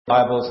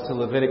Bibles to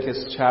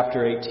Leviticus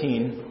chapter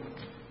 18.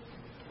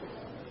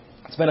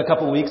 It's been a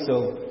couple weeks,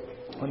 so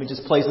let me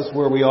just place us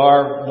where we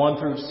are. 1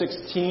 through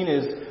 16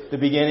 is the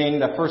beginning,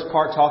 the first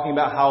part talking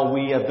about how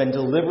we have been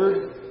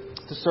delivered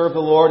to serve the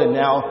Lord, and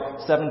now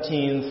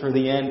 17 through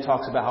the end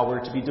talks about how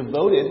we're to be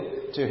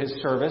devoted to His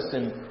service.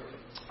 And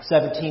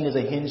 17 is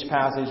a hinge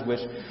passage which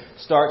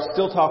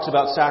still talks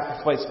about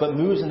sacrifice, but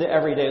moves into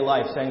everyday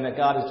life, saying that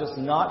God is just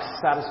not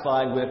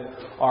satisfied with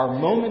our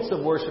moments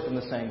of worship in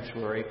the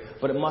sanctuary,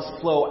 but it must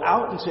flow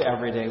out into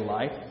everyday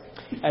life.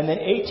 And then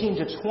 18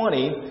 to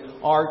 20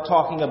 are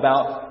talking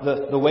about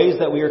the ways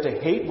that we are to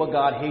hate what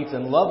God hates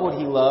and love what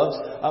He loves.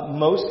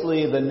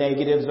 Mostly the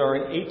negatives are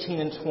in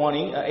 18 and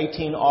 20.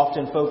 18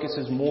 often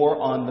focuses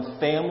more on the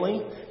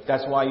family.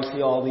 That's why you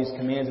see all these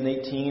commands in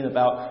 18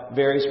 about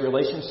various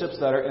relationships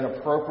that are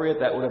inappropriate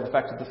that would have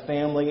affected the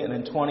family. And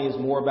then 20 is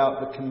more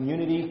about the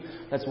community.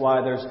 That's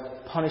why there's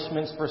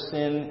punishments for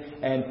sin,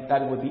 and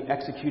that would be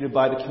executed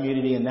by the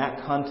community in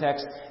that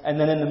context. And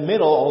then in the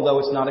middle, although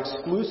it's not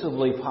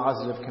exclusively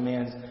positive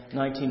commands,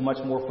 19 much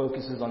more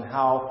focuses on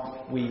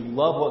how we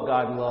love what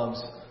God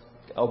loves,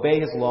 obey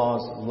His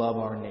laws, love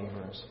our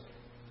neighbors.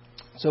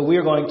 So we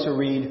are going to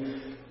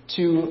read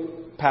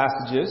two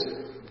passages,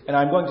 and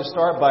I'm going to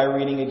start by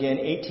reading again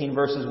 18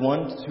 verses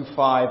 1 through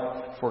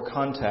 5 for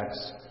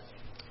context.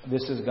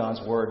 This is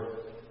God's Word.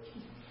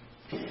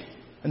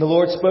 And the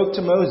Lord spoke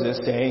to Moses,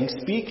 saying,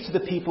 "Speak to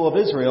the people of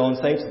Israel and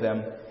say to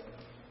them,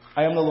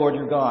 I am the Lord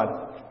your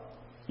God.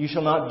 You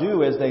shall not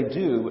do as they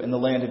do in the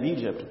land of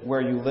Egypt, where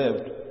you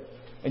lived.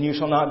 And you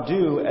shall not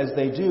do as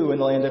they do in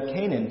the land of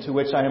Canaan, to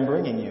which I am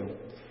bringing you.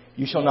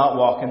 You shall not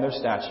walk in their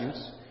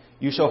statutes.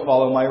 You shall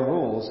follow my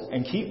rules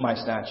and keep my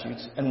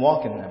statutes and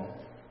walk in them.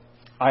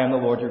 I am the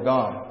Lord your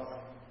God.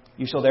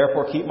 You shall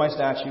therefore keep my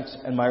statutes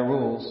and my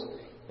rules.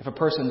 If a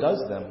person does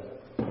them,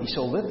 he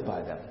shall live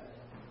by them.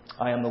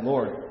 I am the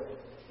Lord."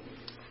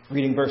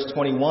 Reading verse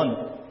 21.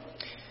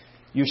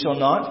 "You shall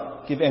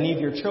not give any of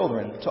your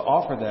children to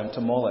offer them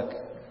to Moloch,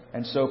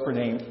 and so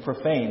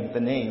profane the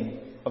name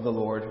of the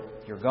Lord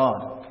your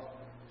God."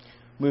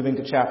 Moving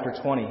to chapter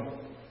 20,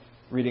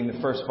 reading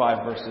the first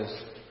 5 verses.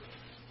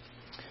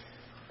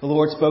 The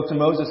Lord spoke to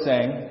Moses,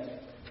 saying,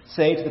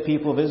 "Say to the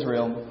people of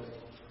Israel,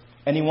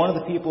 any one of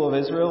the people of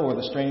Israel or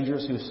the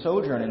strangers who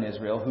sojourn in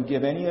Israel who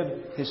give any of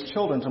his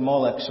children to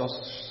Moloch shall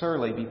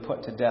surely be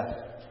put to death.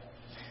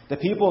 The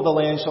people of the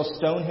land shall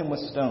stone him with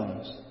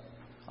stones.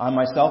 I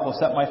myself will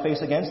set my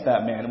face against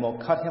that man and will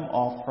cut him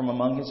off from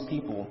among his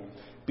people,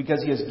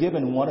 because he has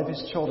given one of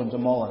his children to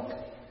Moloch,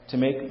 to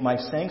make my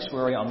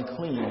sanctuary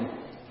unclean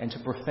and to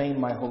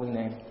profane my holy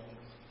name.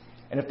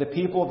 And if the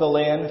people of the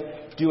land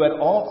do at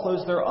all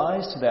close their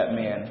eyes to that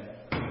man,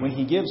 when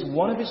he gives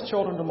one of his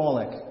children to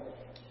Moloch,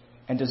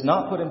 and does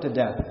not put him to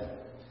death,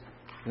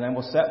 then I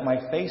will set my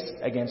face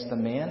against the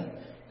man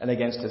and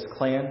against his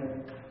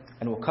clan,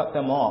 and will cut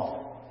them off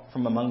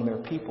from among their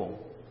people,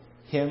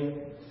 him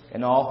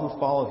and all who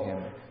follow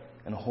him,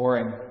 and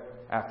whoring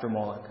after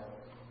Moloch."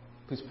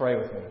 Please pray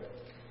with me.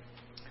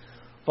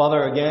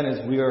 Father, again,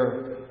 as we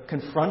are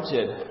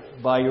confronted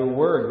by your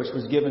word, which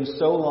was given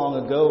so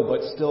long ago,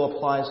 but still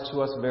applies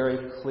to us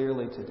very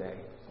clearly today,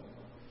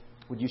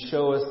 would you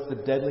show us the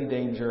deadly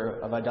danger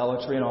of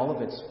idolatry in all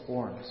of its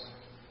forms,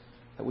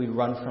 that we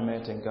run from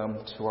it and come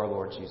to our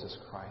Lord Jesus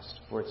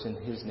Christ. For it's in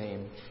His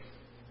name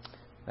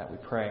that we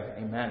pray.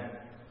 Amen.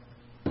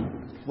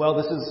 Well,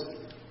 this is,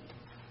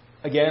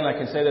 again, I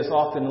can say this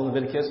often in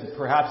Leviticus,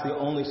 perhaps the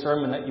only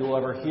sermon that you will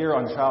ever hear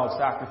on child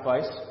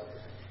sacrifice.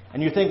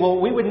 And you think,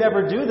 well, we would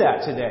never do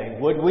that today,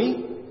 would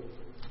we?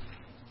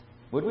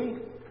 Would we?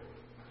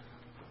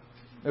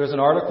 There was an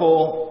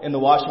article in the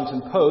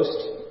Washington Post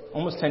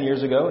almost 10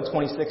 years ago, in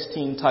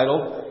 2016,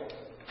 titled,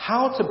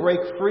 "How to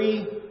Break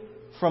Free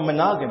from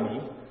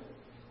Monogamy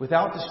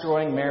Without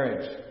Destroying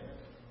Marriage."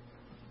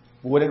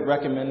 Wouldn't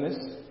recommend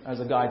this as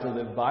a guide to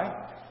live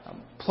by.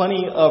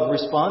 Plenty of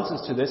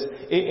responses to this.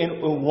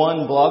 In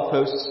one blog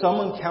post,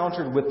 someone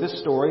countered with this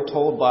story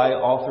told by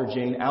author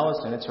Jane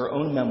Allison. It's her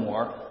own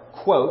memoir,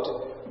 quote,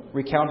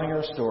 recounting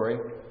her story.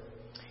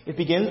 "It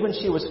begins when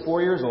she was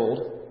 4 years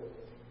old,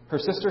 her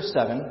sister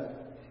 7,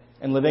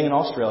 and living in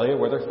Australia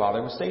where their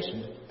father was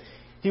stationed.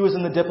 He was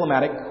in the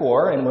diplomatic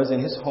corps and was in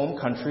his home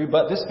country,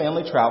 but this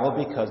family traveled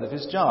because of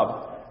his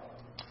job.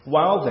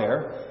 While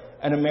there,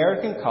 an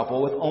American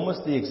couple with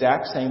almost the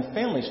exact same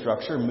family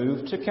structure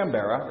moved to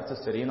Canberra, it's a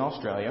city in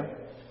Australia,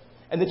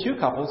 and the two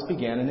couples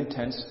began an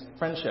intense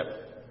friendship.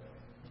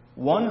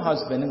 One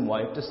husband and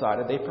wife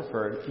decided they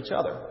preferred each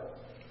other,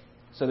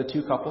 so the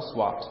two couples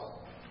swapped,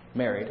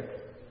 married,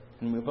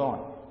 and moved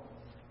on."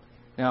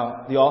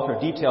 Now, the author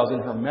details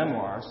in her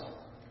memoirs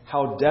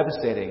how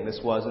devastating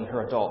this was in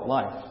her adult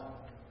life.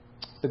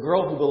 The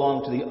girl who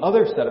belonged to the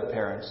other set of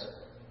parents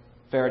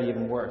fared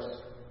even worse.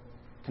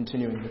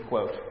 Continuing the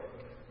quote,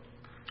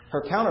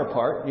 "Her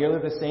counterpart, nearly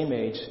the same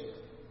age,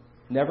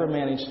 never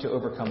managed to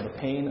overcome the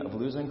pain of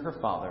losing her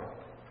father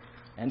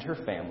and her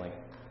family,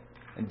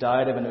 and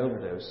died of an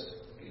overdose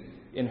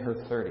in her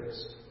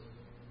 30s.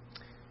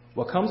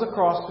 What comes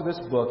across through this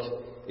book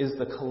is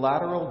the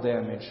collateral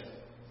damage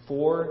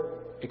 4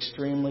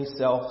 extremely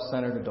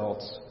self-centered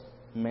adults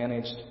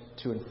managed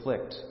to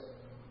inflict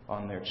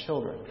on their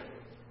children.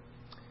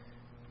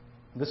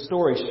 This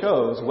story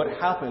shows what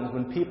happens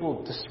when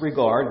people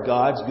disregard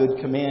God's good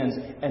commands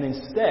and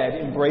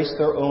instead embrace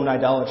their own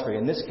idolatry.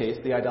 In this case,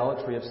 the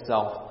idolatry of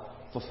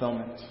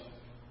self-fulfillment.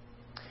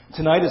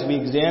 Tonight, as we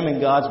examine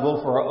God's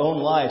will for our own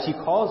lives, He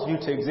calls you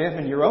to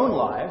examine your own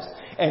lives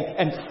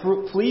and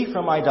flee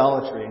from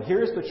idolatry. And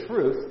here's the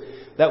truth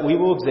that we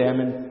will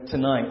examine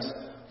tonight.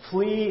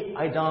 Flee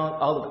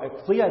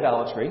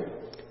idolatry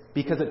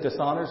because it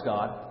dishonors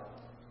God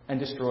and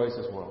destroys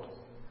His world.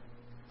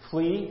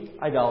 Flee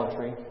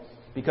idolatry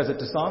because it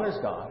dishonors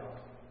God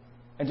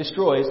and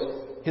destroys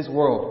His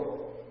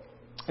world.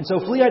 And so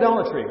flee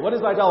idolatry. What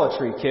is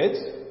idolatry, kids?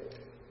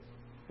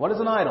 What is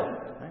an idol?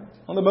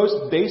 Well, the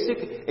most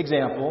basic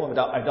example of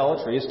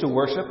idolatry is to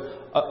worship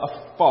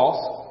a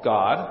false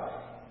god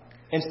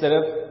instead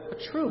of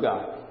a true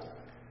God.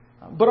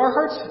 But our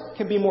hearts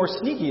can be more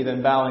sneaky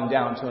than bowing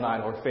down to an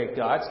idol or fake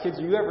gods. Kids,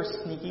 are you ever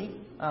sneaky?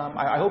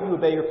 I hope you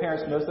obey your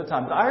parents most of the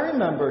time. But I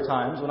remember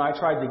times when I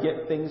tried to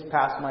get things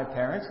past my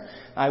parents.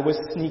 I was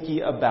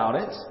sneaky about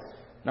it.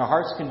 And our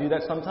hearts can do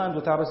that sometimes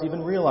without us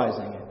even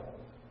realizing it.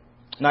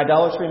 And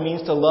idolatry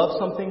means to love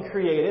something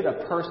created,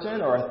 a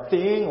person or a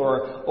thing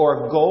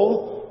or a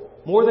goal,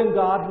 more than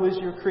God who is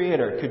your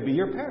creator. It could be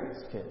your parents,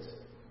 kids.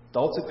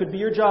 Adults, it could be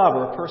your job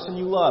or a person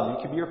you love.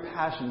 It could be your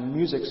passion,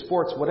 music,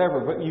 sports,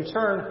 whatever. But you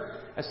turn,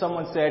 as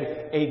someone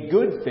said, a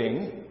good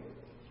thing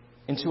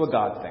into a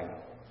God thing.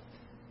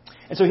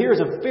 And so here is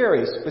a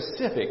very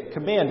specific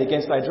command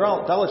against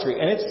idolatry.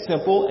 And it's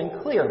simple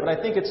and clear. But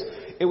I think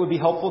it would be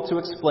helpful to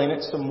explain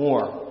it some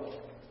more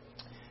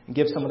and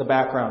give some of the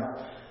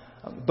background.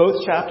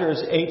 Both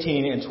chapters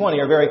 18 and 20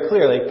 are very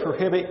clear. They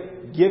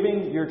prohibit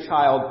giving your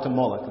child to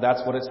Moloch.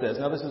 That's what it says.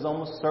 Now, this is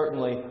almost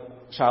certainly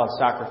child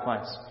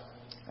sacrifice.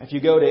 If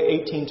you go to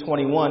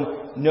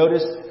 18:21,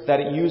 notice that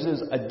it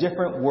uses a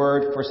different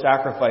word for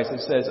sacrifice. It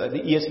says, the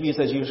ESV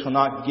says, you shall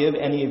not give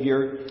any of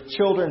your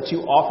children to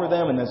offer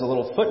them. And there's a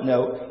little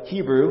footnote,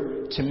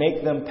 Hebrew, to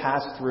make them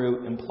pass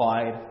through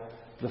implied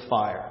the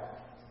fire.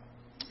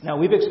 Now,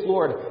 we've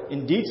explored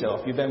in detail,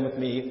 if you've been with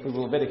me through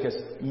Leviticus,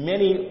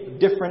 many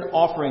different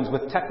offerings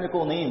with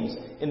technical names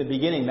in the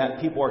beginning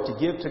that people are to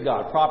give to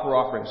God, proper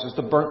offerings. There's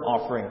the burnt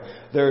offering.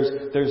 There's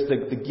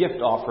the gift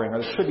offering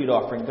or the tribute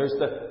offering. There's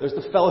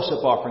the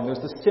fellowship offering.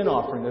 There's the sin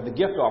offering. There's the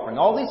gift offering.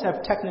 All these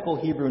have technical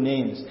Hebrew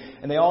names,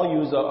 and they all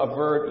use a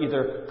verb,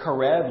 either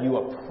karev, you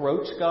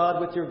approach God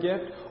with your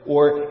gift,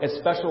 or a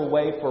special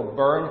way for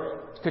burn,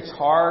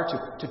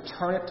 Qatar, to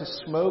turn it to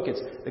smoke.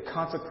 It's the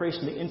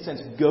consecration. The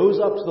incense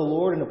goes up to the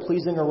Lord in a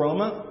pleasing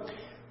aroma.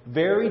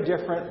 Very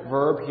different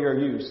verb here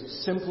used.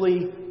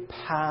 Simply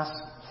pass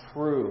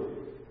through,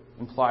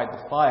 implied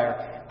the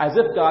fire. As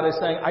if God is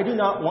saying, I do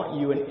not want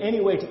you in any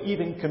way to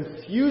even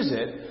confuse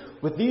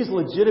it with these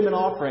legitimate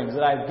offerings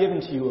that I've given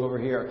to you over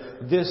here.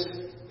 This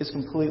is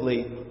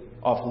completely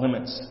off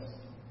limits.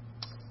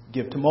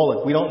 Give to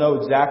Moloch. We don't know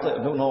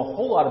a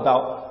whole lot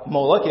about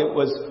Moloch. It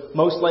was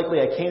most likely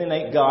a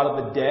Canaanite god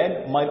of the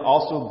dead, might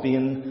also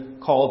been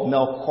called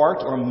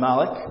Melkart or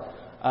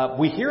Malak.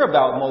 We hear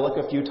about Moloch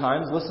a few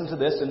times. Listen to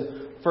this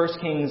in 1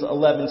 Kings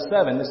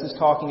 11:7. This is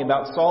talking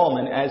about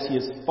Solomon as he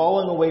is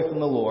falling away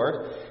from the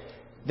Lord.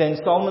 Then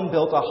Solomon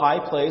built a high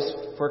place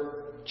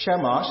for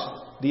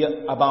Chemosh,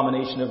 the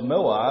abomination of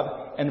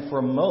Moab, and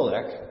for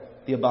Molech,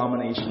 the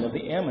abomination of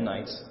the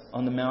Ammonites,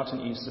 on the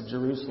mountain east of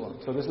Jerusalem.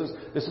 So this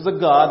is a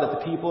god that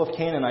the people of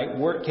Canaan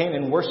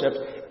worshipped,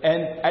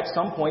 and at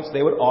some points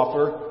they would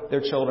offer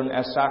their children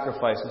as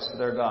sacrifices to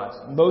their gods.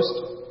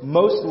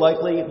 Most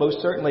likely,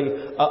 most certainly,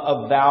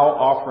 a vow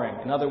offering.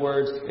 In other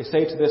words, they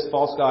say to this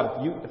false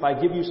god, if I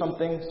give you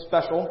something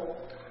special,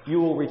 you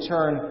will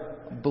return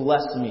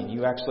bless me.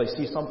 You actually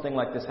see something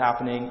like this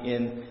happening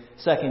in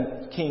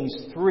 2 Kings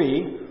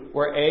 3,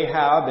 where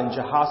Ahab and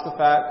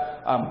Jehoshaphat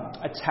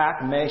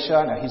attack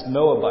Mesha. Now, he's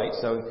Moabite,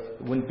 so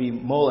it wouldn't be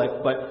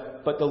Molech,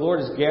 but the Lord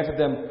has granted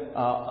them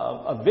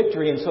a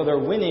victory, and so they're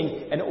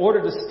winning. In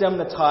order to stem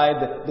the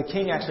tide, the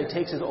king actually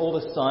takes his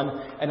oldest son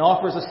and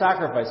offers a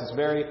sacrifice. It's a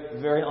very,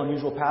 very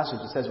unusual passage.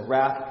 It says,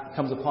 wrath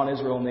comes upon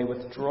Israel and they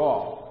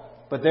withdraw.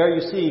 But there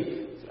you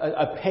see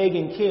a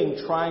pagan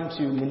king trying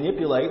to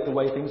manipulate the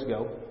way things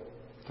go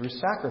through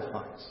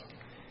sacrifice.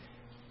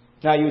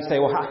 Now you would say,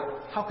 well,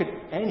 how could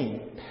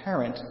any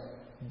parent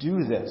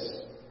do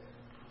this?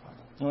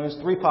 Well, there's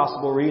 3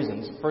 possible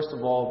reasons. First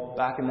of all,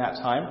 back in that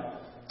time,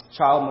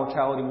 child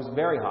mortality was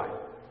very high.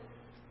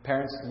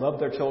 Parents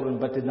loved their children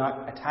but did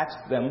not attach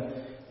them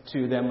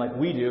to them like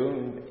we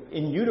do.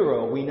 In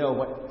utero, we know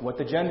what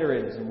the gender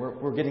is, and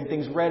we're getting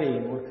things ready,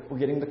 and we're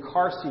getting the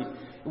car seat.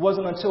 It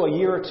wasn't until a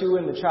year or 2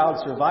 in the child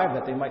survived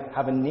that they might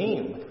have a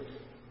name,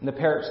 and the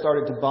parents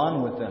started to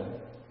bond with them.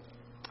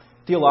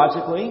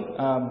 Theologically,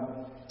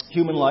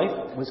 human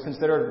life was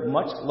considered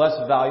much less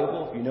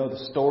valuable. If you know the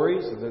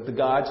stories, the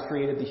gods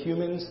created the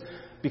humans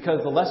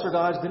because the lesser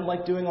gods didn't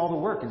like doing all the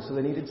work, and so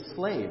they needed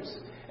slaves.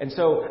 And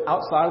so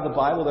outside of the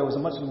Bible, there was a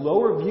much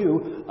lower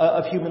view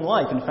of human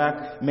life. In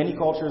fact,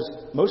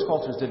 most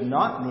cultures did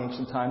not in the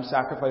ancient times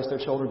sacrifice their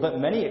children, but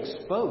many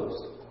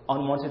exposed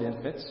unwanted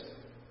infants,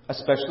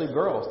 especially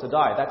girls, to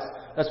die.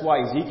 That's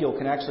why Ezekiel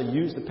can actually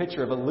use the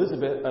picture of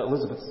Elizabeth,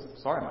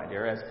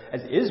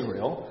 as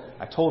Israel.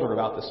 I told her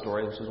about this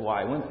story, which is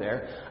why I went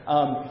there.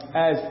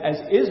 As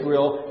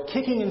Israel,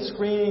 kicking and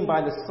screaming by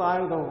the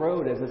side of the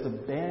road as this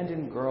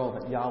abandoned girl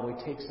that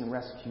Yahweh takes and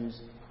rescues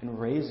and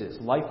raises.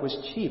 Life was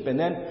cheap. And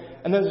then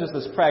there's just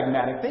this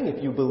pragmatic thing.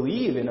 If you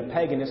believe in a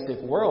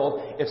paganistic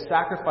world, if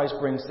sacrifice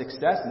brings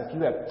success, and if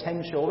you have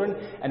 10 children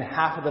and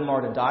half of them are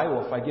to die,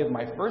 well, if I give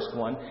my first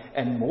one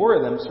and more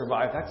of them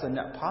survive, that's a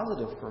net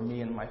positive for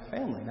me and my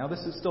family. Now, this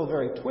is still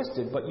very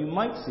twisted, but you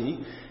might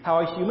see how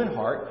a human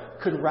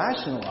heart could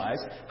rationalize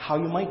how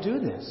you might do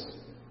this.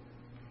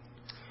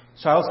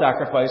 Child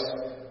sacrifice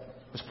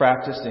was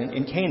practiced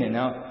in Canaan.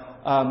 Now,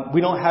 we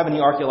don't have any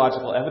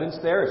archaeological evidence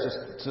there.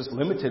 It's just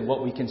limited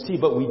what we can see.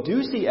 But we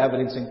do see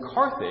evidence in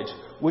Carthage,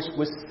 which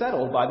was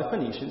settled by the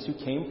Phoenicians who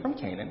came from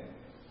Canaan.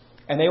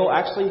 And the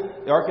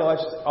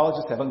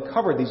archaeologists have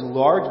uncovered these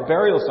large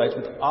burial sites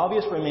with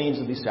obvious remains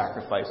of these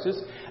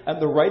sacrifices.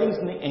 And the writings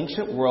in the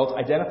ancient world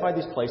identify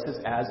these places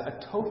as a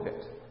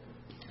Tophet.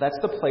 That's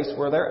the place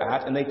where they're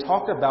at. And they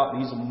talk about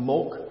these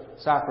Molech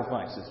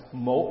sacrifices.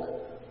 Molech,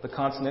 the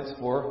consonants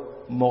for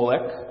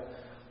Molech.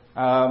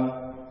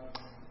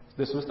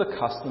 This was the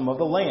custom of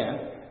the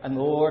land, and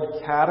the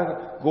Lord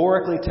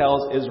categorically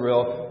tells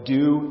Israel,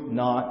 do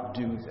not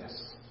do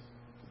this.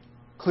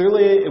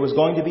 Clearly, it was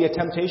going to be a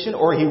temptation,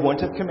 or he wouldn't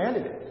have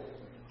commanded it.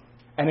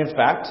 And in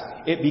fact,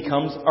 it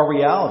becomes a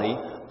reality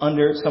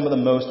under some of the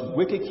most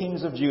wicked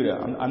kings of Judah.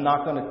 I'm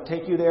not going to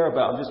take you there,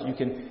 but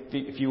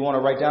if you want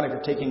to write down, if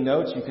you're taking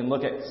notes, you can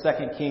look at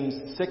 2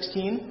 Kings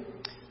 16,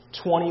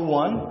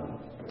 21,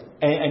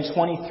 and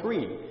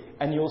 23.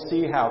 And you'll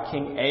see how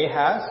King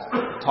Ahaz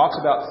talks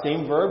about,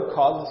 same verb,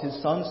 causes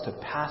his sons to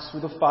pass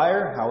through the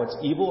fire, how it's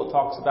evil. It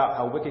talks about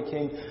how wicked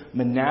King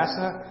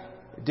Manasseh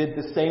did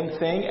the same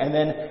thing, and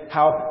then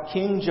how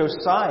King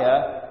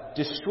Josiah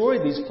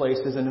destroyed these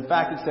places. And in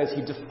fact, it says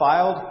he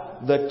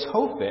defiled the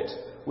Tophet,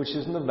 which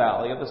is in the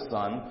valley of the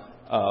son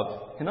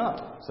of Hinnom.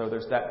 So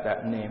there's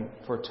that name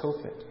for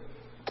Tophet.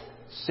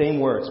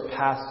 Same words,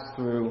 pass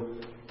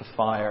through the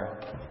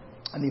fire.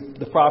 And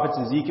the prophets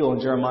Ezekiel and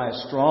Jeremiah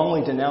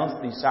strongly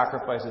denounce these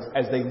sacrifices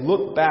as they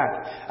look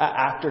back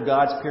after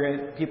God's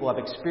people have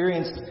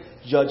experienced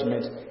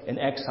judgment and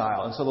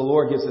exile. And so the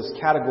Lord gives this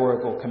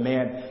categorical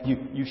command.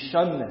 You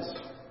shun this.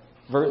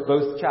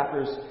 Both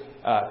chapters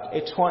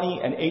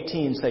 20 and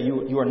 18 say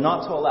you are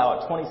not to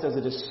allow it. 20 says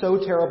it is so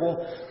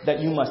terrible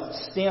that you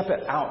must stamp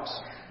it out.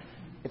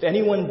 If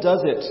anyone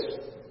does it,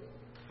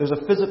 there's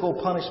a physical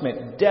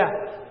punishment, death,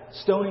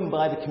 stoning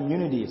by the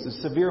community. It's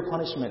a severe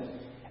punishment.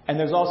 And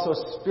there's also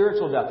a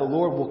spiritual death. The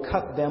Lord will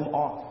cut them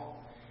off.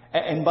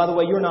 And by the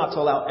way, you're not to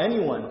allow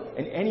anyone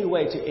in any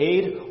way to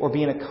aid or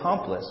be an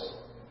accomplice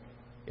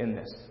in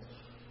this.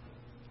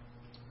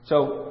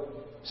 So,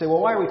 you say, well,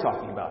 why are we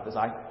talking about this?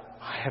 I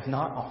have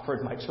not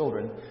offered my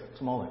children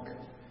to Moloch.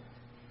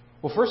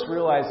 Well, first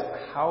realize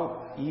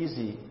how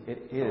easy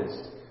it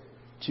is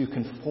to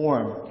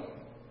conform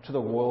to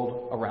the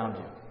world around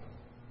you.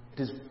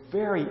 It is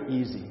very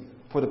easy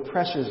for the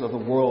pressures of the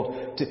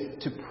world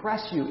to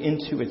press you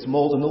into its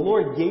mold. And the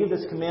Lord gave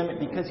this commandment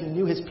because he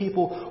knew his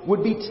people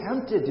would be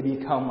tempted to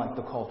become like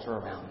the culture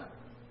around them.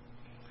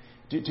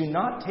 Do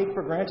not take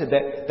for granted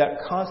that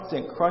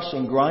constant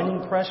crushing,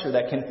 grinding pressure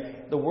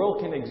that the world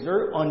can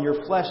exert on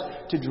your flesh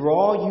to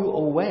draw you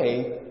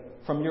away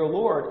from your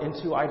Lord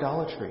into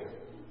idolatry.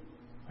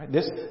 Right?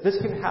 This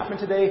can happen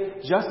today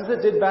just as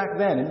it did back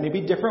then, in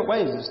maybe different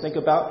ways. Just think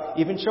about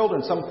even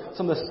children. Some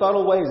of the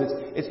subtle ways.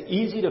 It's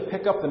easy to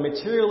pick up the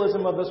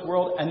materialism of this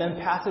world and then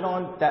pass it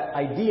on, that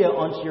idea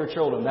onto your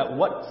children, that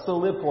what's to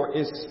live for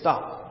is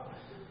stuff.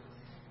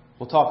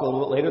 We'll talk a little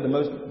bit later. The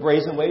most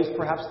brazen ways,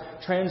 perhaps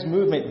trans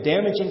movement,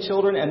 damaging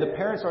children, and the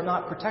parents are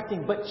not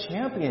protecting but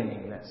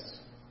championing this.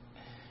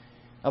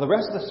 Now, the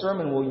rest of the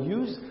sermon will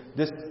use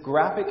this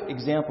graphic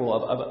example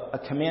of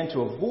a command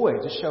to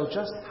avoid to show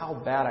just how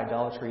bad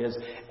idolatry is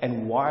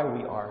and why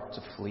we are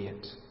to flee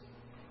it.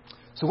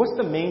 So what's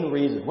the main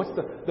reason? What's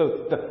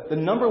the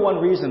number one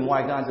reason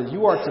why God says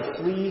you are to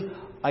flee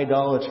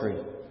idolatry?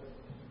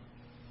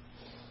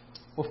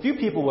 Well, few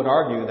people would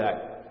argue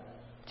that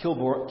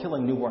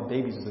killing newborn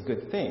babies is a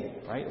good thing,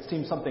 right? It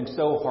seems something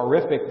so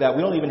horrific that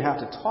we don't even have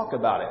to talk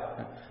about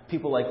it.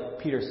 People like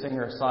Peter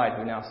Singer aside,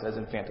 who now says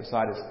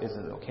infanticide is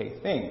an okay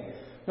thing.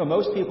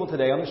 Most people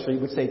today on the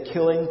street would say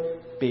killing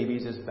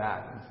babies is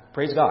bad.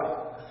 Praise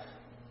God.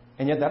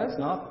 And yet that is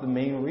not the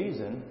main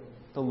reason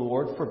the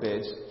Lord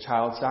forbids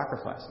child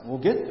sacrifice. We'll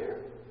get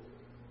there.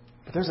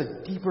 But there's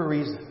a deeper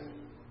reason.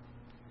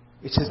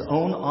 It's his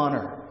own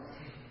honor.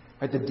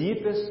 Right? The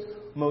deepest,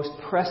 most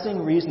pressing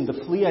reason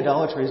to flee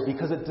idolatry is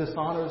because it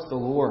dishonors the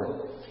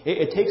Lord.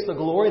 It takes the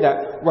glory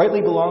that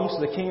rightly belongs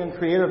to the King and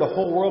Creator of the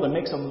whole world and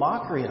makes a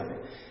mockery of it.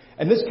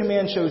 And this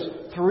command shows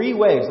three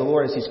ways the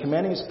Lord, as he's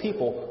commanding his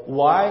people,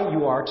 why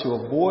you are to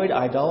avoid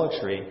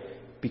idolatry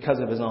because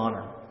of his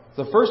honor.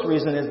 The first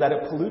reason is that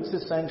it pollutes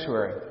his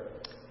sanctuary.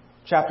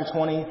 Chapter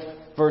 20,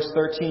 verse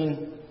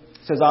 13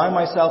 says, I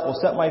myself will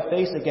set my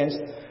face against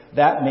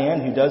that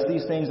man who does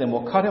these things and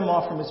will cut him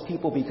off from his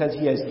people because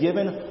he has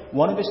given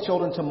one of his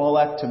children to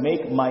Molech to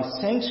make my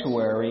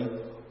sanctuary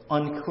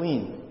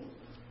unclean.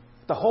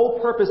 The whole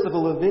purpose of the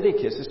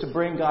Leviticus is to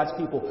bring God's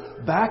people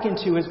back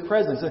into his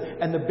presence.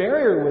 And the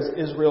barrier was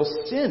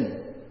Israel's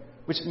sin,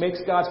 which makes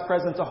God's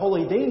presence a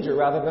holy danger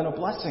rather than a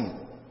blessing.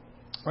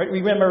 Right?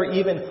 Remember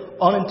even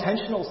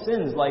unintentional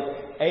sins like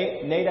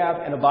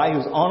Nadab and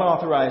Abihu's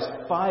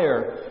unauthorized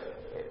fire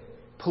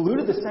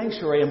polluted the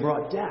sanctuary and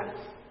brought death.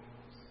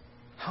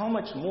 How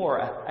much more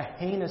a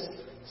heinous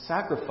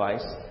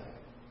sacrifice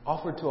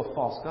offered to a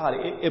false god?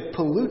 It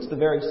pollutes the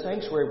very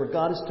sanctuary where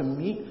God is to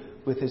meet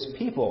with his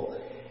people.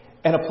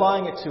 And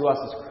applying it to us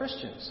as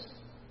Christians.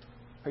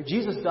 Right?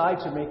 Jesus died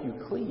to make you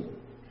clean.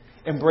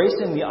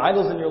 Embracing the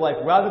idols in your life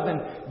rather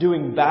than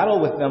doing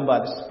battle with them by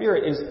the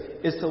Spirit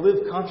is to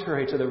live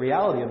contrary to the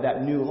reality of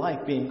that new life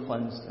being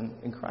cleansed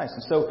in Christ.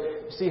 And so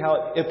you see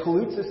how it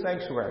pollutes the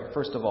sanctuary,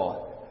 first of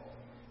all.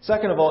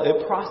 Second of all,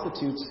 it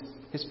prostitutes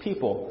his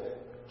people.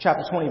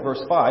 Chapter 20,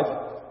 verse 5.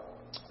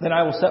 Then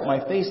I will set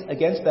my face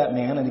against that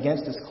man and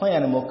against his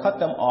clan and will cut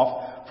them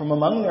off from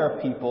among their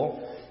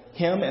people,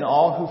 him and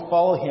all who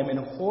follow him in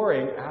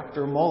whoring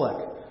after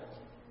Molech.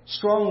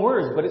 Strong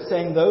words, but it's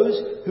saying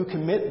those who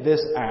commit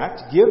this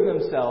act give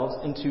themselves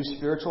into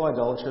spiritual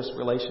adulterous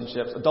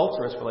relationships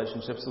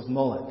with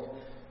Molech.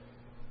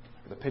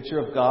 The picture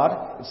of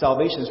God in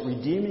salvation is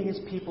redeeming his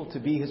people to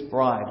be his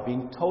bride,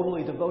 being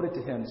totally devoted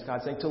to him. It's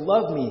God saying to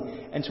love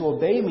me and to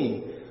obey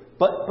me.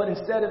 But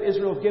instead of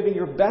Israel giving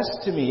your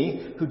best to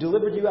me, who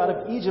delivered you out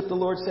of Egypt, the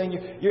Lord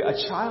saying, you're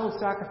a child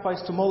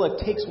sacrificed to Molech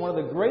takes one of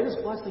the greatest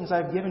blessings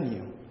I've given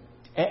you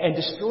and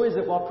destroys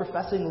it while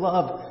professing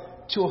love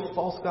to a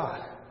false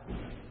god.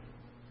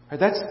 Right,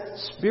 that's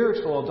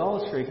spiritual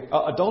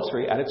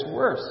adultery at its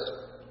worst.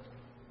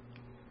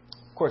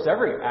 Of course,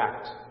 every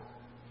act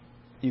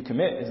you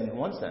commit is, in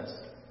one sense,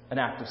 an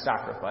act of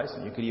sacrifice,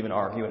 and you could even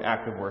argue an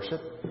act of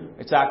worship.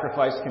 A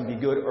sacrifice can be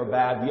good or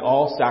bad. We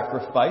all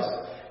sacrifice.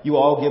 You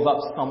all give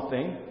up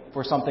something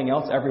for something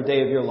else every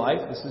day of your life.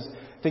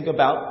 Think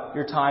about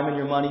your time and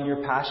your money and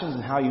your passions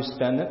and how you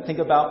spend it. Think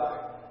about,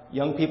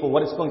 young people,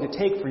 what it's going to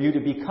take for you to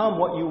become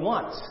what you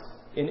want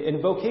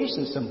in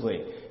vocation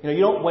simply.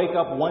 You don't wake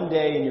up one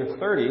day in your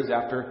 30s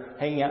after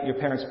hanging out in your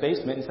parents'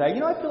 basement and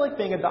say, I feel like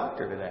being a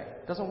doctor today.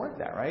 It doesn't work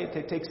that, right?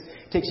 It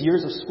takes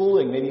years of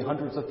schooling, maybe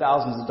hundreds of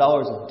thousands of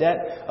dollars of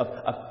debt,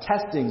 of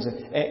testings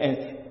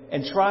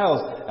and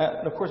trials.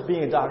 And of course,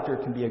 being a doctor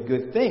can be a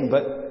good thing,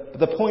 but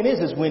the point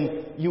is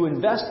when you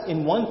invest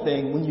in one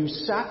thing, when you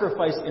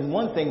sacrifice in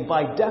one thing,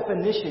 by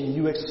definition,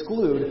 you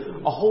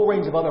exclude a whole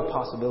range of other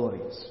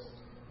possibilities.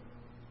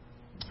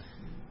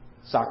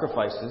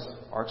 Sacrifices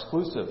are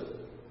exclusive.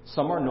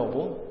 Some are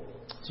noble,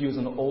 to use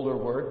an older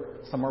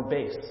word. Some are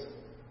base.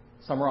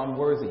 Some are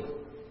unworthy.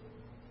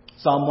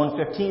 Psalm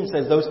 115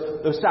 says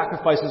those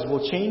sacrifices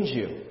will change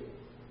you.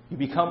 You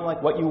become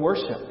like what you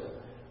worship.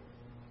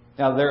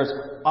 Now, there's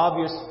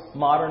obvious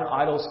modern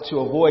idols to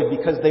avoid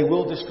because they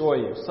will destroy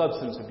you.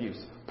 Substance abuse,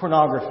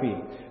 pornography,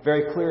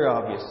 very clear,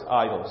 obvious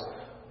idols.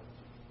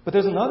 But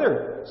there's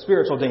another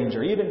spiritual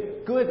danger.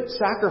 Even good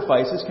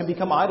sacrifices can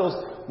become idols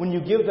when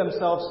you give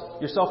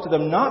yourself to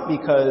them not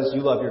because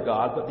you love your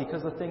God, but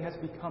because the thing has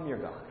become your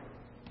God.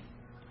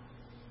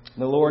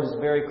 And the Lord is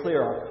very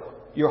clear.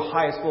 Your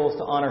highest goal is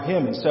to honor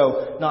Him. And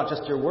so, not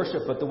just your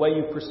worship, but the way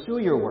you pursue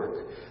your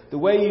work, the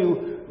way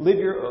you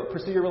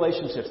pursue your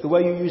relationships, the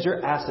way you use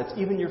your assets,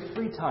 even your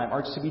free time,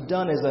 are to be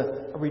done as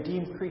a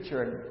redeemed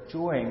creature,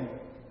 enjoying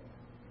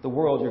the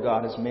world your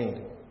God has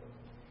made.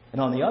 And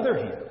on the other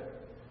hand,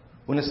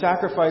 when a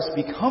sacrifice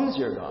becomes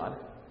your God,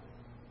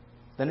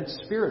 then it's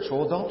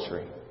spiritual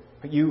adultery.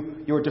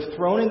 You're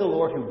dethroning the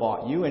Lord who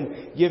bought you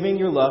and giving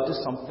your love to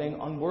something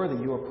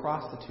unworthy. You are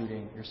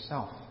prostituting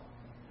yourself.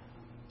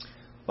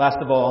 Last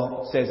of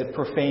all, it says it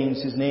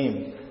profanes His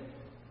name.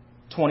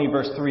 20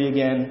 verse 3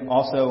 again,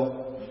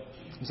 also,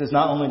 it says,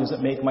 not only does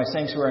it make my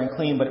sanctuary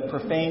unclean, but it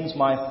profanes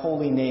my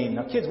holy name.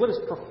 Now, kids, what does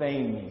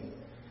profane mean?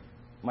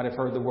 You might have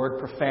heard the word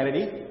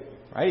profanity,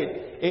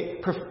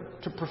 right?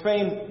 To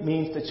profane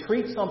means to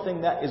treat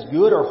something that is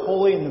good or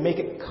holy and to make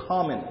it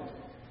common.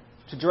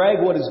 To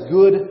drag what is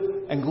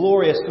good and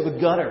glorious to the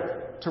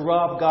gutter. To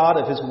rob God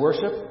of His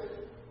worship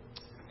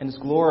and His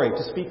glory.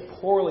 To speak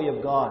poorly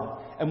of God.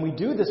 And we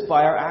do this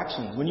by our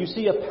actions. When you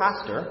see a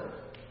pastor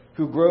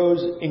who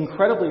grows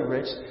incredibly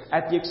rich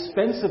at the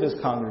expense of his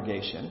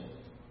congregation,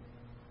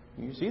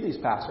 you see these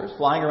pastors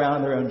flying around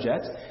in their own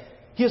jets,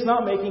 he is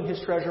not making his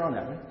treasure on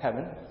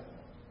heaven,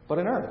 but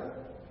on earth.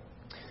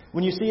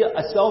 When you see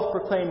a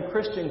self-proclaimed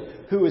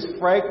Christian who is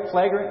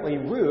flagrantly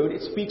rude,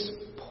 it speaks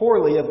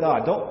poorly of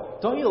God.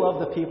 Don't you love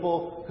the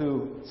people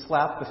who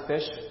slap the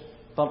fish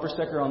bumper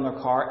sticker on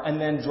their car and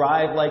then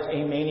drive like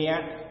a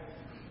maniac?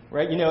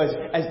 Right?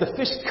 As the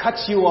fish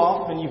cuts you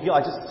off and you feel,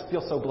 I just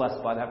feel so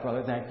blessed by that,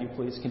 brother. Thank you.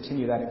 Please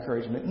continue that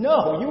encouragement.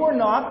 No, you are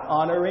not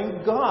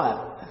honoring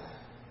God.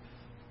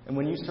 And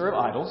when you serve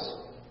idols,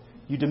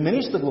 You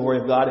diminish the glory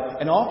of God,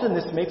 and often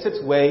this makes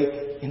its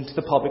way into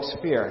the public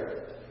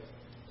sphere.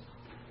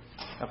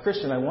 Now,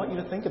 Christian, I want you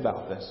to think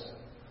about this.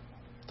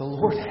 The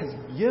Lord has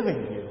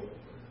given you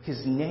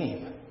His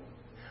name.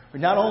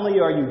 Not only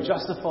are you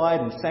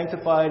justified and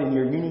sanctified in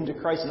your union to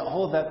Christ and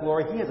all of that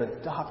glory, He has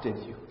adopted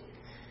you.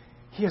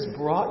 He has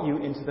brought you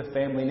into the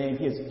family name.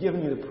 He has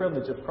given you the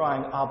privilege of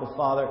crying, Abba,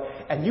 Father,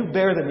 and you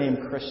bear the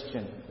name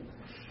Christian.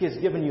 He has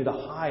given you the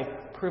high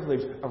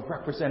privilege of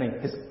representing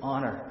His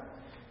honor.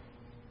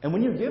 And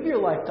when you give your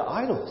life to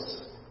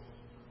idols,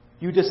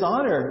 you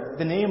dishonor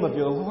the name of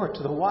your Lord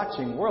to the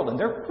watching world, and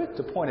they're quick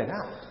to point it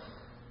out.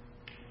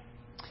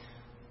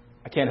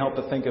 I can't help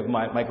but think of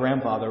my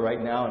grandfather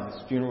right now, and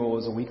his funeral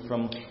was a week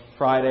from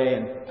Friday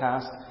and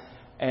past.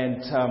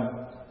 And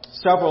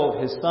several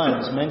of his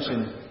sons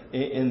mentioned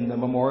in the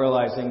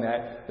memorializing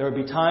that there would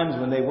be times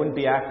when they wouldn't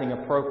be acting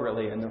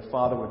appropriately, and their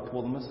father would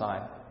pull them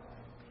aside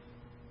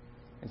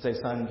and say,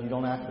 "Son, you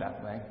don't act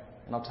that way."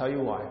 And I'll tell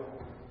you why.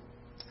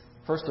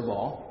 First of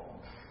all,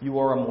 you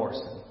are a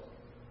Morrison,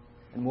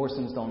 and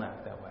Morrisons don't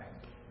act that way.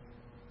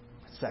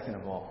 Second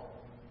of all,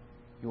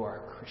 you are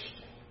a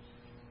Christian.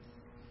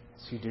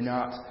 So you do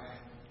not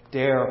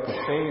dare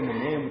profane the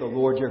name of the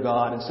Lord your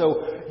God. And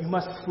so you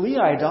must flee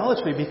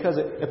idolatry because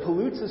it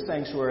pollutes His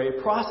sanctuary,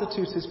 it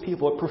prostitutes His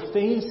people, it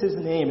profanes His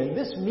name. And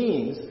this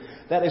means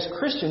that as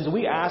Christians,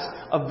 we ask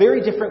a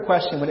very different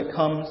question when it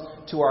comes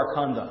to our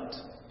conduct.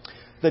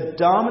 The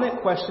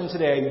dominant question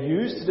today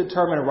used to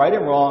determine right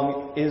and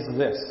wrong is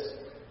this.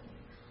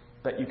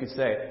 But you could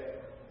say,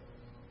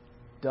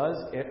 does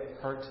it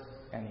hurt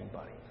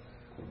anybody?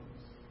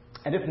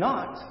 And if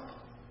not,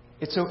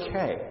 it's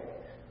okay.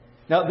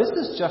 Now, this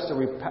is just a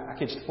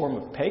repackaged form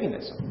of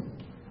paganism,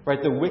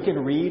 right? The wicked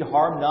read,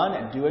 harm none,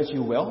 and do as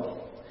you will.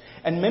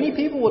 And many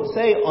people would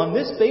say on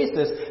this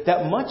basis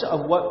that much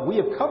of what we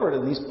have covered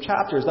in these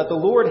chapters, that the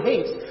Lord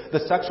hates the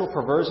sexual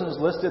perversions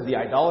listed, the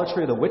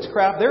idolatry, the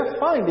witchcraft, they're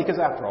fine because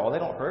after all, they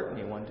don't hurt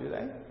anyone, do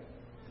they?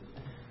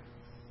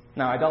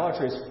 Now,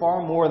 idolatry is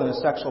far more than a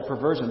sexual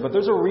perversion, but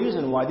there's a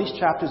reason why these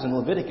chapters in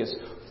Leviticus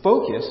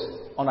focus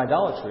on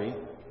idolatry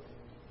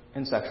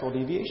and sexual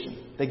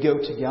deviation. They go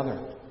together.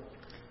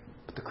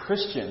 But the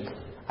Christian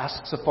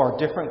asks a far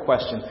different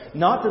question.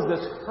 Not does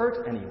this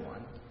hurt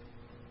anyone,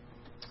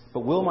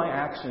 but will my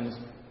actions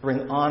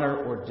bring honor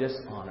or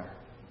dishonor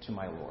to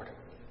my Lord?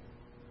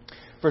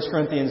 1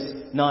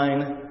 Corinthians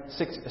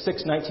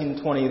 6, 19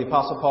 and 20, the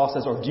Apostle Paul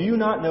says, "Or do you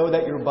not know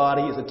that your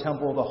body is a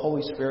temple of the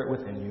Holy Spirit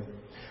within you,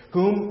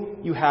 whom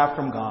you have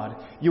from God?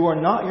 You are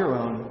not your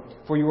own,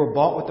 for you were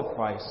bought with a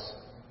price.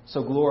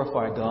 So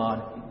glorify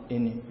God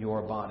in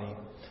your body."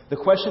 The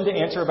question to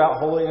answer about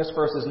holiness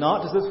first is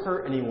not, does this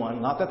hurt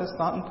anyone? Not that that's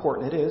not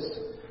important, it is.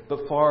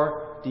 But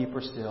far deeper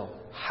still,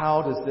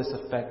 how does this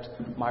affect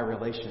my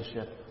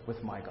relationship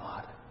with my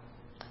God?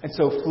 And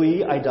so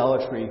flee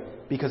idolatry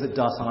because it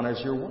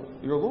dishonors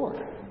your Lord.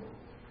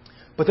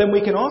 But then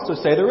we can also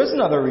say there is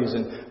another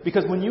reason.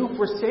 Because when you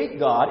forsake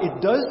God,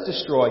 it does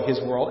destroy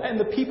His world and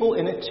the people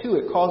in it too.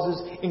 It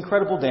causes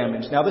incredible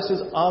damage. Now this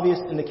is obvious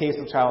in the case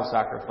of child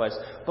sacrifice.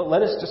 But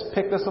let us just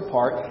pick this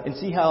apart and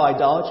see how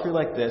idolatry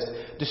like this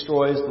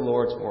destroys the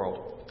Lord's world.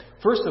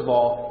 First of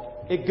all,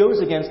 it goes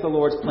against the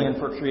Lord's plan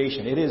for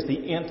creation. It is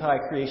the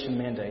anti-creation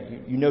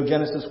mandate. You know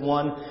Genesis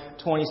 1,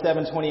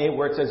 27, 28,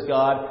 where it says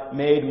God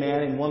made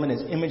man and woman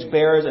as image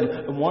bearers.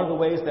 And one of the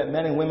ways that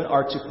men and women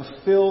are to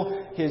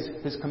fulfill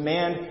His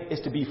command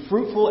is to be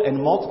fruitful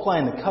and multiply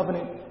in the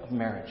covenant of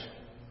marriage.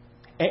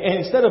 And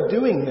instead of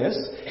doing this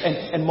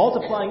and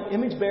multiplying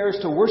image bearers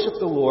to worship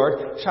the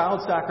Lord,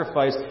 child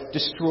sacrifice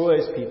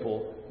destroys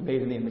people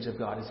made in the image of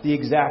God. It's the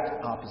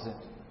exact opposite.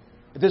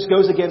 This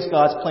goes against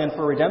God's plan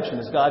for redemption.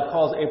 As God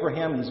calls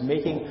Abraham, He's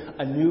making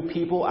a new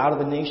people out of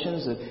the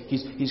nations.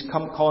 He's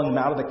calling them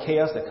out of the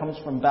chaos that comes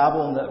from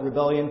Babel and the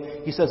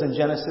rebellion. He says in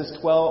Genesis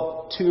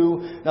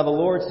 12:2, "Now the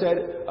Lord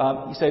said,"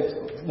 He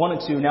said 1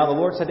 and 2, "Now the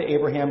Lord said to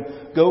Abraham,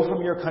 go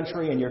from your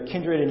country and your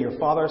kindred and your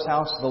father's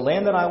house to the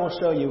land that I will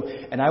show you,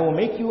 and I will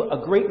make you a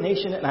great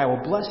nation, and I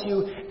will bless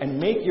you and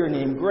make your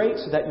name great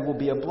so that you will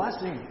be a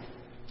blessing."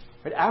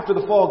 Right after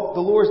the fall, the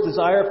Lord's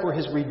desire for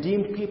His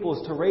redeemed people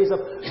is to raise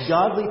up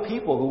godly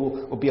people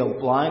who will be a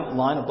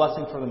line of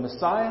blessing for the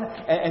Messiah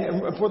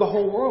and for the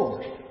whole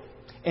world.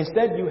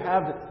 Instead, you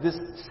have this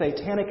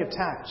satanic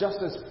attack.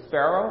 Just as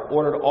Pharaoh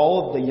ordered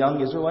all of the young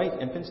Israelite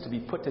infants to be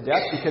put to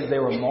death because they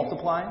were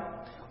multiplying,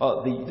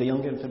 the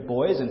young infant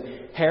boys,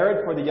 and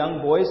Herod for the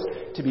young boys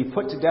to be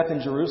put to death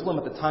in Jerusalem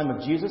at the time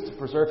of Jesus to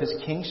preserve his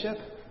kingship.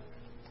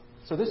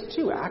 So this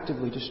too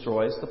actively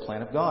destroys the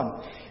plan of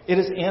God. It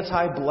is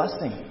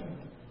anti-blessing.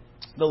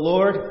 The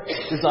Lord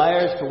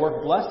desires to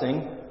work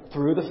blessing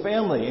through the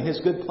family. In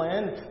His good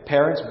plan,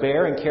 parents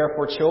bear and care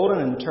for children,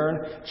 and in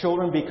turn,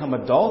 children become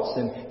adults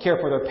and care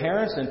for their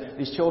parents, and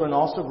these children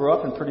also grow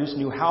up and produce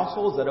new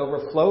households that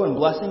overflow in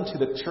blessing to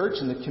the church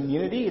and the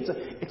community.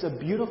 It's a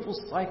beautiful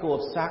cycle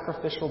of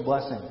sacrificial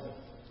blessing.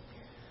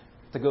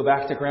 To go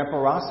back to Grandpa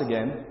Ross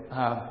again,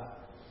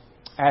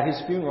 At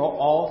his funeral,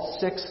 all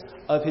 6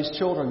 of his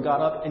children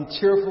got up and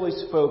tearfully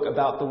spoke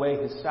about the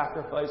way his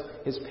sacrifice,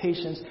 his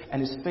patience,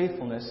 and his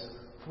faithfulness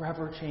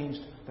forever changed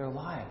their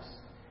lives.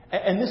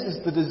 And this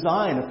is the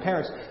design of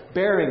parents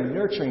bearing,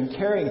 nurturing,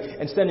 caring,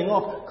 and sending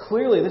off.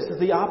 Clearly, this is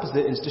the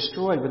opposite, is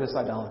destroyed with this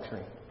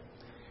idolatry.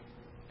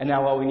 And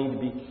now, while we need to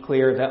be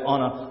clear that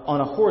on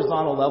a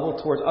horizontal level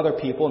towards other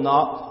people,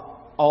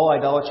 not all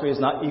idolatry is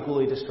not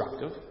equally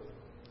destructive.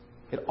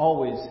 It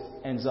always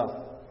ends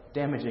up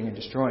damaging and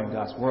destroying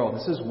God's world.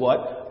 This is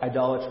what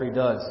idolatry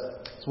does.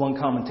 As one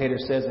commentator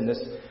says in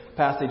this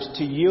passage,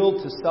 to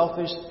yield to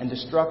selfish and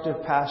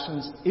destructive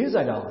passions is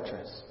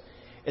idolatrous.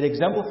 It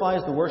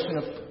exemplifies the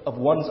worship of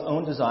one's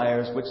own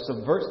desires, which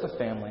subverts the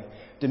family,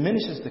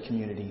 diminishes the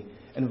community,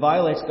 and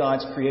violates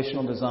God's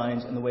creational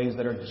designs in the ways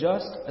that are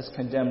just as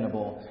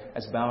condemnable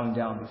as bowing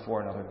down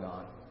before another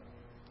God.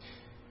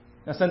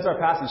 Now, since our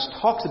passage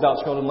talks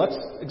about children, let's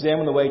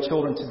examine the way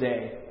children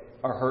today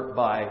are hurt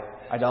by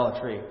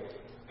idolatry.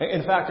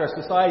 In fact, our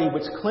society,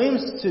 which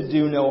claims to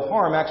do no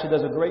harm, actually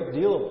does a great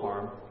deal of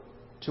harm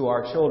to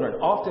our children,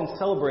 often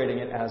celebrating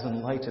it as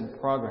enlightened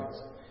progress.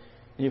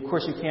 And of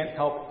course, you can't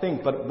help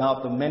think but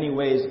about the many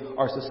ways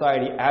our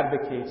society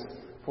advocates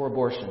for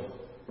abortion.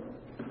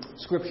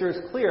 Scripture is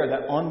clear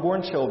that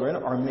unborn children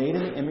are made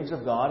in the image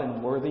of God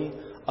and worthy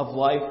of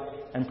life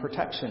and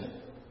protection.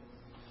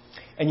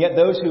 And yet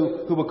those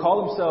who would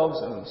call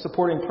themselves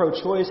supporting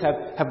pro-choice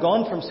have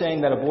gone from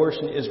saying that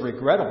abortion is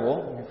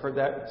regrettable. You've heard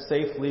that,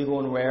 safe, legal,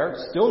 and rare.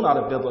 Still not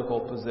a biblical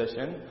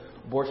position.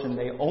 Abortion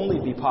may only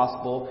be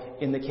possible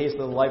in the case of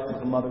the life of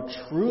the mother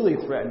truly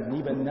threatened. And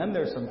even then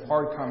there's some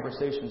hard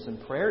conversations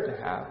and prayer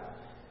to have.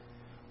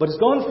 But it's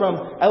gone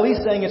from at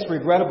least saying it's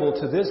regrettable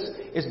to this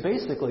is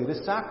basically the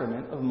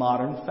sacrament of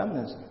modern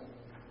feminism.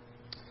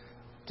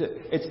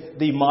 It's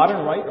the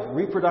modern right of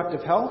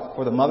reproductive health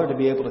for the mother to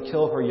be able to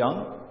kill her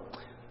young.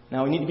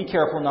 Now, we need to be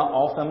careful. Not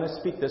all feminists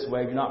speak this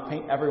way. Do not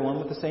paint everyone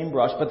with the same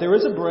brush. But there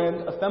is a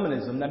brand of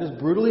feminism that is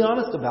brutally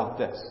honest about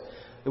this.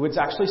 It would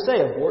actually say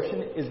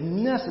abortion is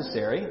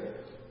necessary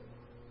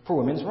for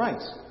women's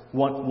rights.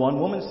 One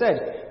woman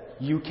said,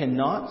 you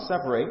cannot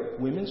separate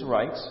women's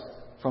rights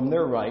from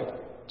their right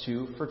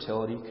to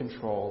fertility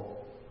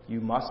control.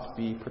 You must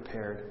be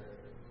prepared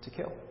to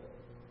kill.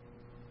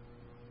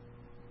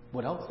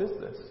 What else is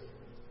this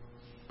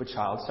but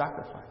child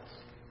sacrifice?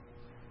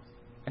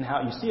 And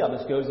how you see how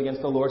this goes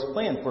against the Lord's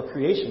plan for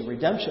creation,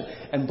 redemption,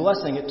 and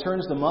blessing. It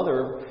turns the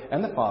mother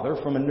and the father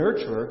from a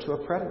nurturer to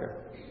a predator.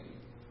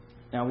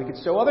 Now, we could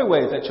show other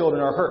ways that children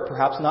are hurt,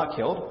 perhaps not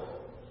killed,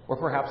 or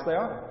perhaps they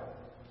are.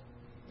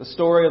 The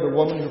story of the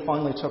woman who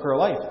finally took her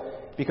life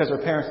because her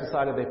parents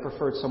decided they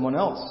preferred someone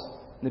else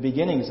in the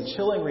beginning is a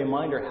chilling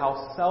reminder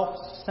how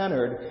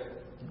self-centered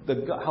the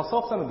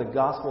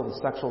gospel of the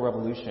sexual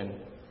revolution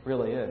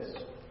really is.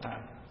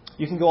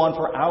 You can go on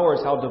for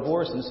hours how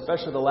divorce, and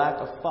especially the lack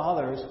of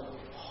fathers,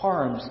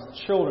 harms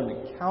children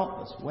in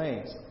countless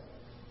ways.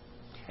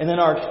 And then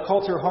our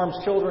culture harms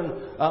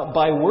children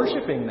by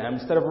worshiping them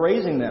instead of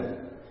raising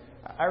them.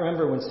 I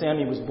remember when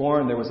Sammy was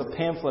born, there was a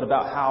pamphlet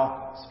about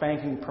how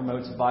spanking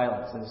promotes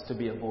violence and is to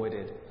be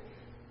avoided.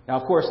 Now,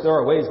 of course, there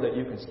are ways that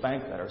you can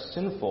spank that are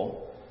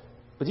sinful.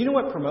 But do you know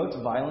what promotes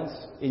violence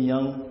in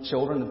young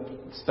children,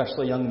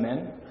 especially young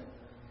men?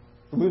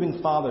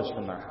 Removing fathers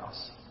from their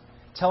house.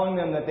 Telling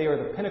them that they are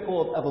the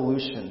pinnacle of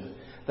evolution,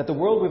 that the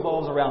world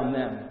revolves around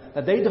them,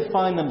 that they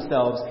define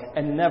themselves,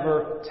 and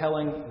never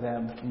telling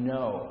them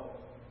no.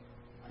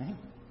 Right?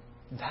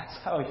 That's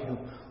how you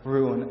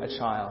ruin a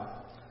child.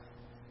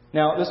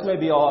 Now, this may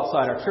be all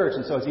outside our church,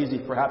 and so it's easy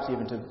perhaps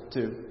even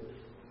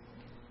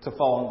to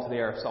fall into the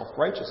air of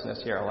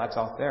self-righteousness here. Well, that's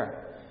out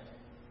there.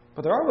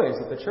 But there are ways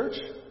that the church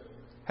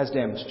has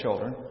damaged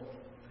children.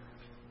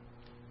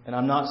 And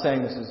I'm not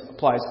saying this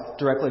applies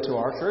directly to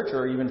our church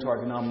or even to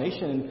our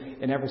denomination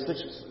in every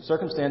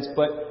circumstance,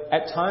 but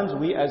at times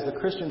we as the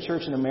Christian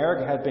church in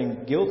America have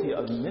been guilty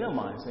of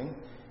minimizing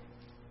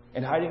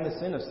and hiding the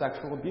sin of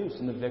sexual abuse,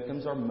 and the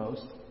victims are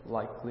most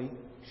likely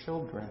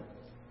children.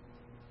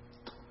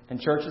 And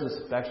churches,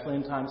 especially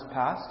in times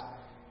past,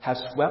 have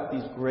swept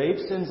these grave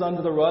sins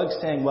under the rug,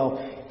 saying, well,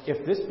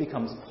 if this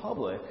becomes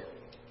public,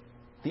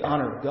 the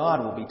honor of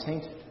God will be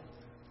tainted.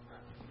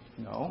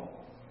 No.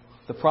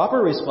 The proper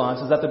response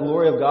is that the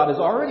glory of God is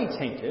already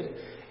tainted,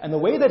 and the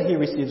way that He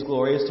receives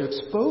glory is to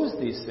expose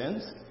these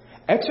sins,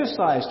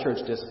 exercise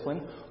church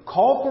discipline,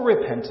 call for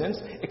repentance,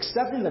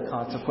 accepting the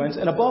consequence,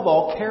 and above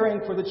all,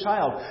 caring for the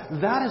child.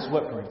 That is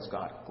what brings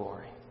God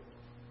glory.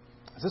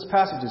 This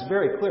passage is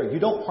very clear. You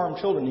don't harm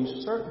children,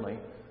 you certainly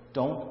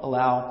don't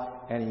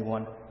allow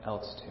anyone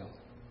else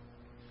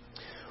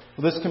to.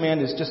 Well, this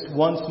command is just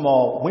one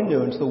small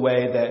window into the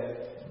way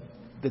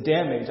that the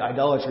damage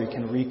idolatry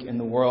can wreak in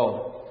the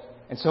world.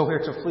 And so we're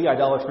to flee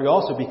idolatry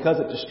also because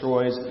it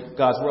destroys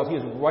God's world. He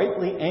is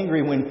rightly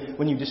angry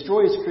when you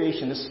destroy His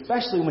creation,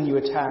 especially when you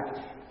attack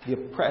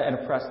and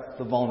oppress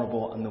the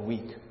vulnerable and the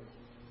weak.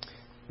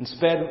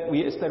 Instead,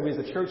 we as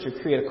a church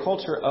should create a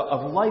culture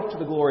of life to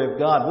the glory of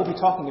God. We'll be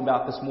talking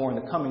about this more in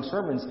the coming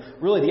sermons.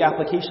 Really the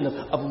application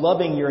of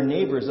loving your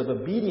neighbors, of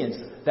obedience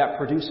that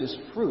produces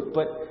fruit.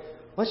 But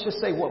let's just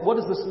say, what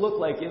does this look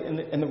like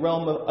in the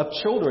realm of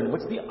children?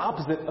 What's the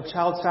opposite of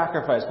child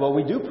sacrifice? Well,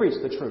 we do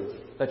preach the truth,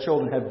 that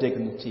children have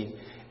dignity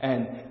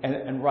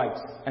and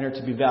rights and are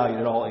to be valued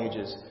at all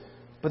ages.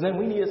 But then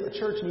we as a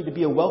church need to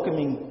be a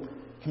welcoming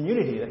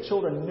community, that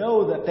children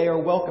know that they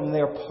are welcome, they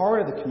are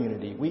part of the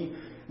community. We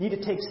need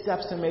to take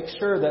steps to make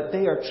sure that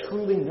they are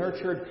truly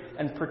nurtured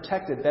and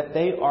protected, that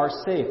they are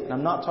safe. And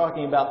I'm not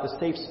talking about the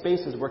safe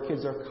spaces where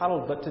kids are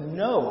coddled, but to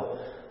know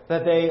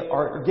that they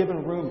are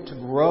given room to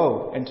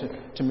grow and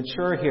to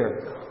mature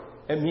here.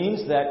 It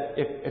means that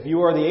if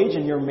you are the age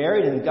and you're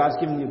married and God's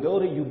given you the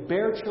ability, you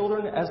bear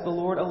children as the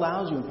Lord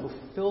allows you and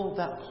fulfill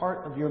that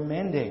part of your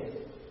mandate.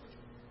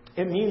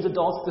 It means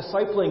adults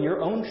discipling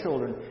your own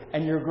children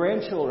and your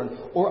grandchildren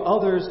or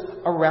others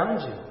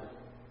around you.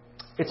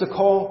 It's a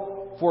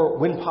call for,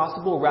 when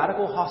possible,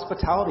 radical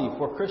hospitality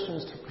for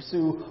Christians to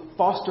pursue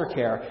foster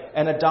care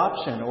and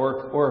adoption,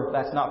 or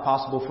that's not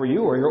possible for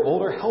you, or you're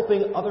older,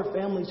 helping other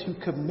families who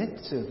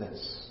commit to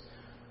this.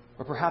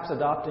 Or perhaps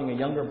adopting a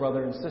younger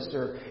brother and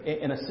sister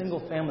in a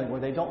single family where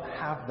they don't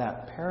have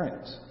that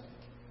parent.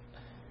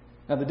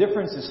 Now the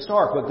difference is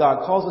stark, what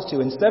God calls us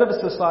to. Instead of a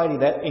society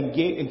that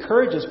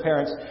encourages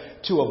parents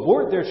to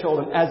abort their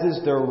children as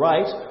is their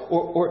right,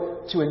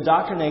 or to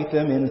indoctrinate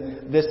them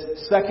in this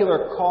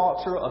secular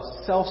culture of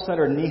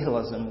self-centered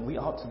nihilism, we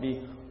ought to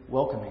be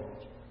welcoming,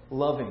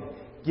 loving,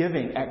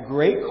 giving at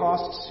great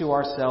costs to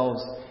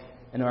ourselves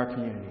and our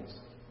communities.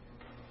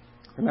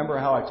 Remember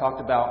how I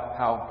talked about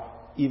how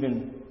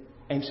even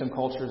ancient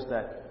cultures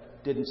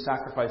that didn't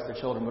sacrifice their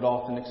children would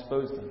often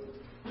expose them,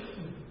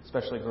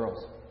 especially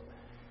girls.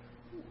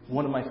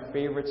 One of my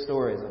favorite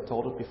stories, I've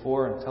told it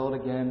before and tell it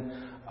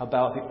again,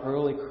 about the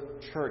early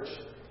church,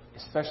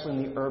 especially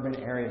in the urban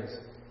areas,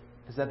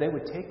 is that they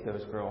would take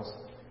those girls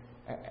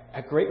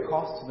at great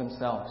cost to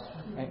themselves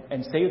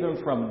and save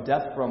them from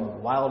death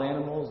from wild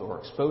animals or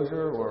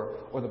exposure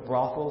or the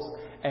brothels.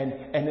 And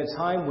at a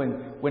time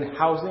when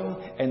housing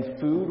and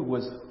food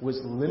was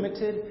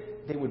limited,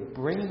 they would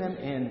bring them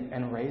in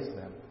and raise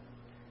them.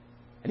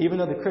 And even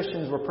though the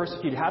Christians were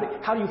persecuted, how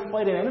do you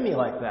fight an enemy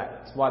like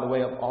that? That's why the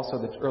way also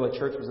the early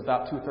church was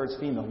about 2/3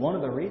 female. One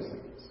of the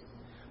reasons.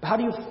 But how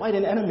do you fight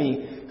an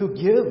enemy who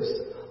gives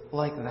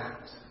like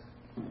that?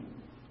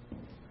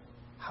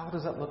 How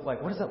does that look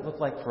like? What does that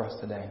look like for us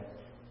today?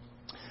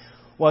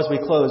 Well, as we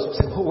close,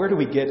 where do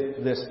we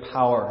get this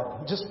power?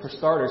 Just for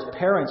starters,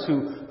 parents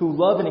who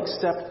love and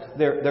accept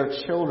their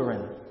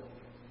children.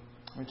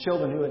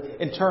 Children who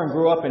in turn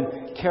grew up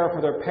and care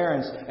for their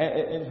parents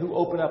and who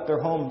open up their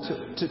home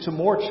to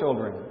more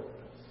children.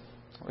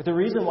 The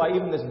reason why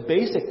even this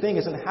basic thing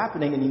isn't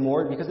happening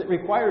anymore because it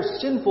requires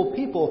sinful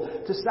people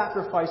to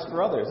sacrifice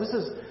for others.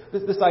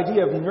 This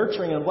idea of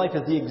nurturing in life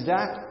is the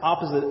exact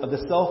opposite of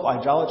the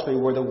self-idolatry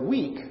where the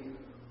weak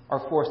are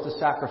forced to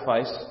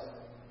sacrifice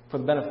for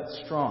the benefit of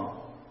the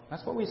strong.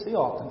 That's what we see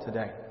often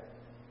today.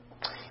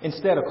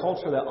 Instead, a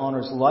culture that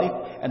honors life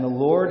and the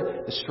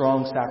Lord, the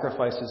strong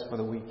sacrifices for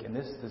the weak. And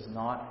this does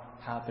not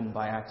happen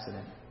by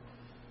accident.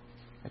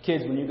 Now,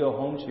 kids, when you go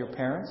home to your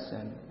parents,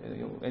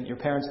 and your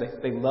parents,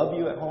 they love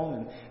you at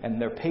home,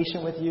 and they're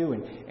patient with you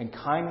and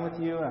kind with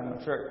you.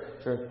 I'm sure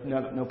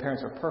no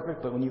parents are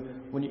perfect, but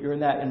when you're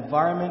in that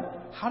environment,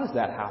 how does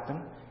that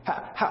happen?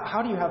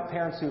 How do you have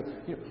parents who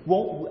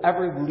won't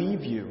ever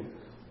leave you?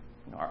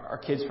 Our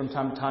kids from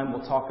time to time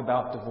will talk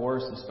about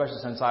divorce, especially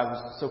since I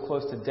was so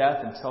close to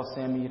death, and tell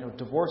Sammy,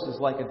 divorce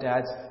is like a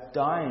dad's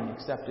dying,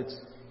 except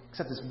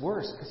it's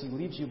worse because he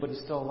leaves you, but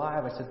he's still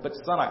alive. I said, but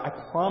son, I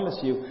promise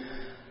you,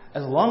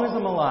 as long as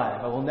I'm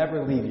alive, I will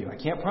never leave you. I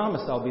can't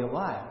promise I'll be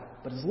alive,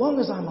 but as long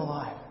as I'm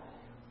alive,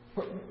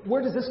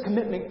 where does this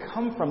commitment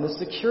come from, this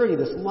security,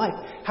 this life?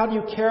 How do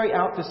you carry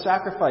out this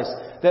sacrifice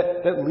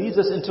that leads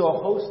us into a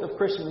host of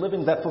Christian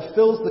living that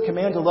fulfills the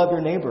command to love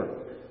your neighbor?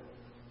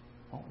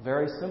 Well,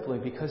 very simply,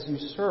 because you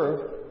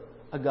serve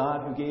a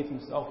God who gave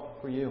himself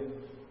for you.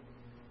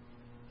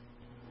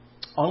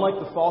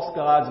 Unlike the false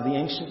gods of the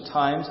ancient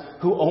times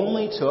who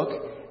only took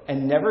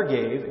and never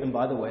gave, and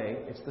by the way,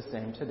 it's the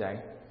same today,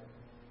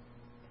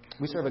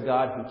 we serve a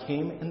God who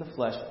came in the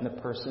flesh in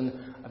the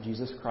person of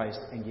Jesus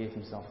Christ and gave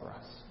himself for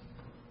us.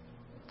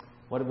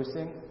 What did we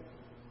sing?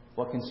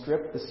 What can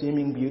strip the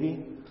seeming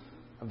beauty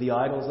of the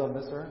idols of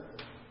this earth?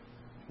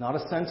 Not a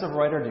sense of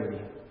right or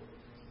duty,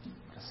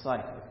 but a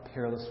sight of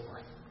peerless worth.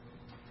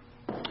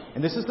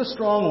 And this is the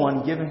strong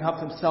one giving up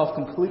himself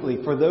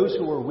completely for those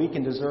who are weak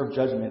and deserve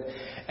judgment.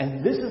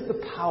 And this is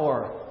the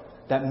power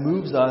that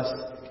moves us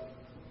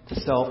to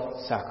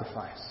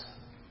self-sacrifice.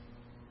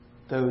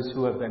 Those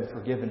who have been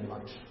forgiven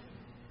much,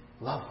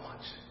 love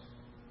much.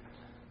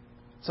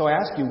 So I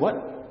ask you,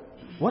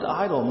 what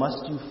idol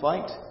must you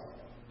fight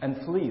and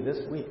flee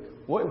this week?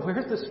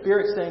 Where's the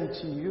Spirit saying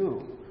to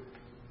you,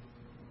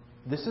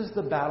 this is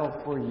the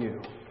battle for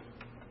you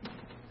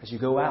as you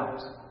go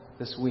out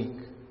this week?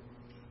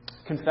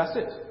 Confess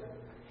it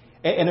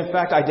And in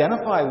fact,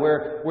 identify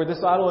where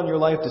this idol in your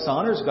life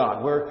dishonors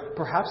God, where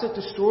perhaps it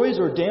destroys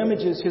or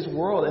damages His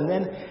world, and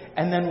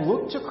then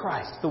look to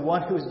Christ, the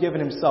one who has given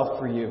Himself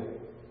for you.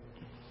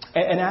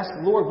 And ask,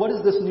 Lord, what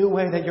is this new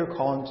way that you're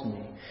calling to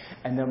me?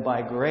 And then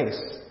by grace,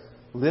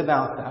 live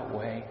out that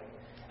way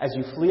as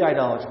you flee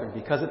idolatry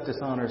because it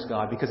dishonors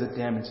God, because it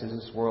damages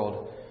this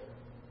world.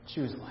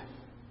 Choose life.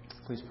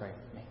 Please pray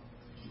with me.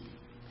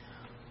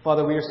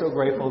 Father, we are so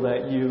grateful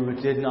that you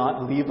did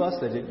not leave us,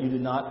 that you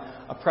did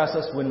not oppress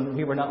us when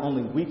we were not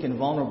only weak and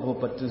vulnerable,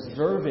 but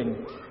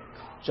deserving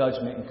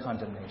judgment and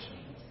condemnation,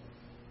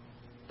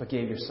 but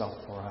gave yourself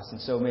for us. And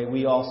so may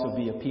we also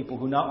be a people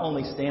who not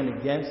only stand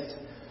against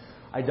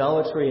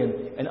idolatry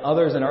and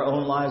others in our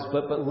own lives,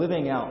 but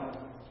living out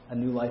a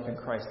new life in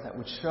Christ that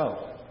would show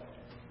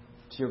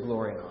to your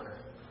glory and honor.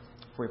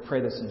 For we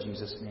pray this in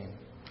Jesus' name.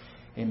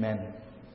 Amen.